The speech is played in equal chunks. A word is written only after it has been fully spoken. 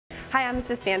Hi, I'm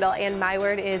Mrs. Sandel, and my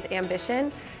word is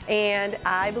ambition. And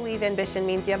I believe ambition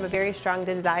means you have a very strong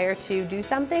desire to do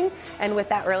something, and with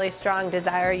that really strong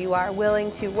desire, you are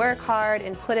willing to work hard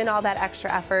and put in all that extra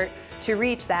effort to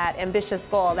reach that ambitious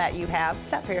goal that you have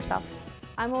set for yourself.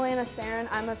 I'm Elena Sarin,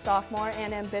 I'm a sophomore,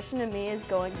 and ambition to me is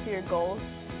going for your goals.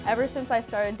 Ever since I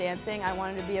started dancing, I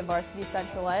wanted to be a varsity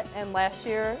centralette, and last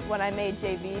year when I made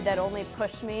JV, that only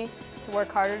pushed me to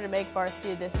work harder to make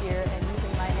varsity this year, and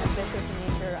using my ambitious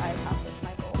nature, I accomplished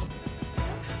my goals.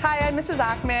 Hi, I'm Mrs.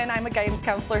 Achman. I'm a guidance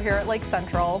counselor here at Lake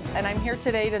Central, and I'm here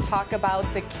today to talk about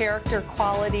the character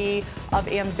quality of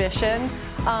ambition.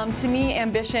 To me,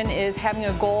 ambition is having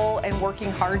a goal and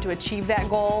working hard to achieve that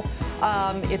goal.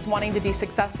 It's wanting to be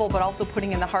successful, but also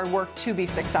putting in the hard work to be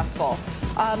successful.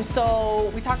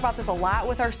 So we talk about this a lot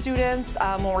with our students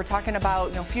when we're talking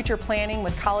about future planning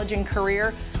with college and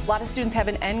career. A lot of students have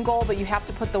an end goal, but you have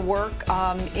to put the work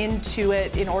into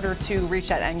it in order to reach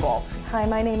that end goal. Hi,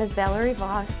 my name is Valerie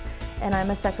Voss, and I'm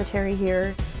a secretary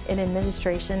here in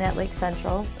administration at Lake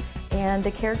Central. And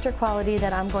the character quality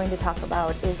that I'm going to talk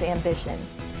about is ambition.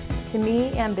 To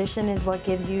me, ambition is what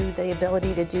gives you the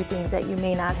ability to do things that you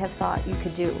may not have thought you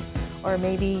could do, or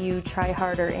maybe you try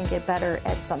harder and get better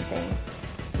at something.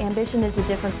 Ambition is the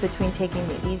difference between taking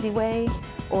the easy way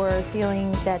or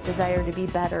feeling that desire to be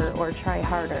better or try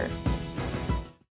harder.